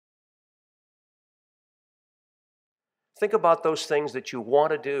Think about those things that you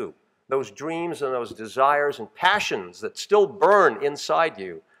want to do, those dreams and those desires and passions that still burn inside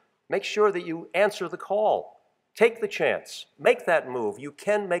you. Make sure that you answer the call. Take the chance. Make that move. You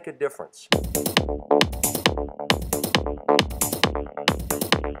can make a difference.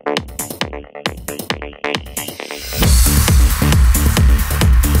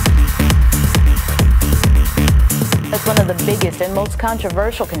 It's one of the biggest and most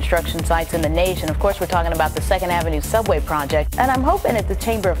controversial construction sites in the nation. Of course, we're talking about the 2nd Avenue subway project. And I'm hoping at the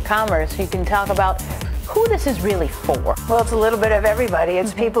Chamber of Commerce you can talk about who this is really for. Well, it's a little bit of everybody.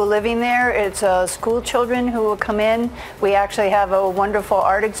 It's people living there. It's school children who will come in. We actually have a wonderful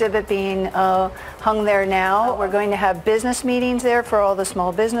art exhibit being hung there now. We're going to have business meetings there for all the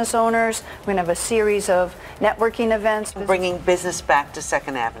small business owners. We're going to have a series of networking events. Bringing business back to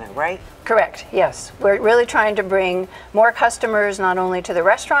 2nd Avenue, right? Correct, yes. We're really trying to bring more customers not only to the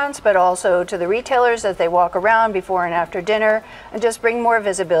restaurants but also to the retailers as they walk around before and after dinner, and just bring more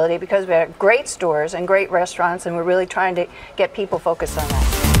visibility because we have great stores and great restaurants, and we're really trying to get people focused on that.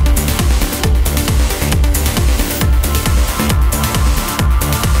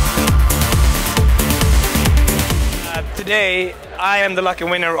 Today, I am the lucky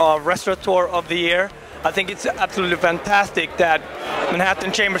winner of Restaurateur of the Year. I think it's absolutely fantastic that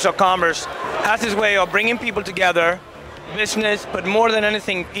Manhattan Chambers of Commerce has this way of bringing people together, business, but more than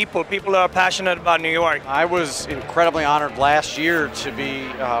anything, people. People are passionate about New York. I was incredibly honored last year to be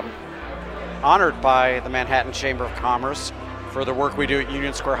honored by the Manhattan Chamber of Commerce for the work we do at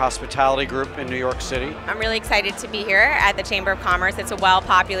Union Square Hospitality Group in New York City. I'm really excited to be here at the Chamber of Commerce. It's a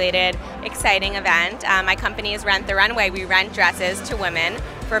well-populated, exciting event. My company is Rent the Runway. We rent dresses to women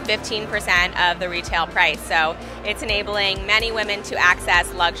for 15% of the retail price. So it's enabling many women to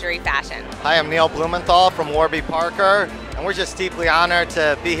access luxury fashion. Hi, I'm Neil Blumenthal from Warby Parker, and we're just deeply honored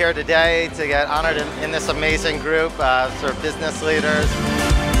to be here today to get honored in this amazing group, sort of business leaders.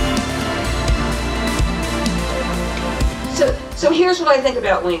 So here's what I think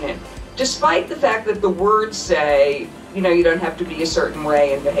about Lean In. Despite the fact that the words say, you know, you don't have to be a certain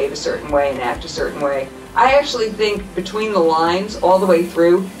way and behave a certain way and act a certain way, I actually think between the lines, all the way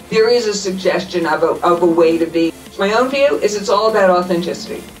through, there is a suggestion of a way to be. My own view is it's all about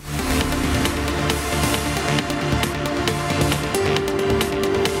authenticity.